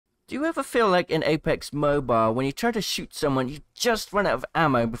Do you ever feel like in Apex Mobile, when you try to shoot someone, you just run out of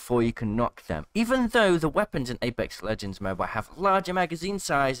ammo before you can knock them? Even though the weapons in Apex Legends Mobile have larger magazine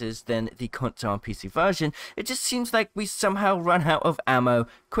sizes than the console and PC version, it just seems like we somehow run out of ammo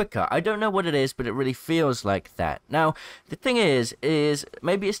quicker. I don't know what it is, but it really feels like that. Now, the thing is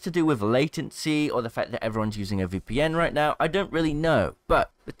maybe it's to do with latency or the fact that everyone's using a VPN right now. I don't really know.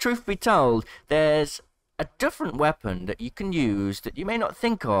 But the truth be told, there's a different weapon that you can use that you may not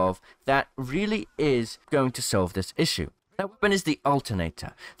think of that really is going to solve this issue. That weapon is the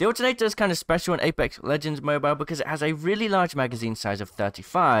Alternator. The Alternator is kind of special in Apex Legends Mobile because it has a really large magazine size of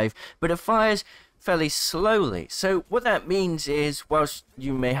 35, but it fires fairly slowly. So what that means is, whilst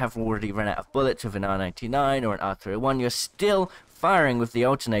you may have already run out of bullets with an R99 or an R301, you're still firing with the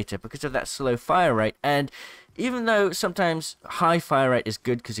Alternator because of that slow fire rate. And even though sometimes high fire rate is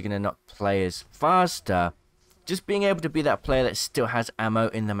good because you're going to knock players faster, just being able to be that player that still has ammo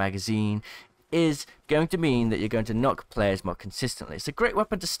in the magazine is going to mean that you're going to knock players more consistently. It's a great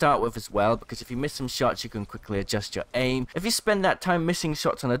weapon to start with as well, because if you miss some shots, you can quickly adjust your aim. If you spend that time missing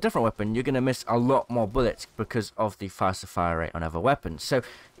shots on a different weapon, you're going to miss a lot more bullets because of the faster fire rate on other weapons. So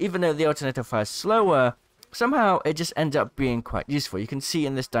even though the Alternator fires slower, somehow it just ends up being quite useful. You can see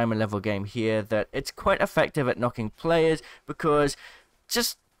in this diamond level game here that it's quite effective at knocking players because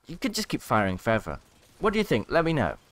you can just keep firing forever. What do you think? Let me know.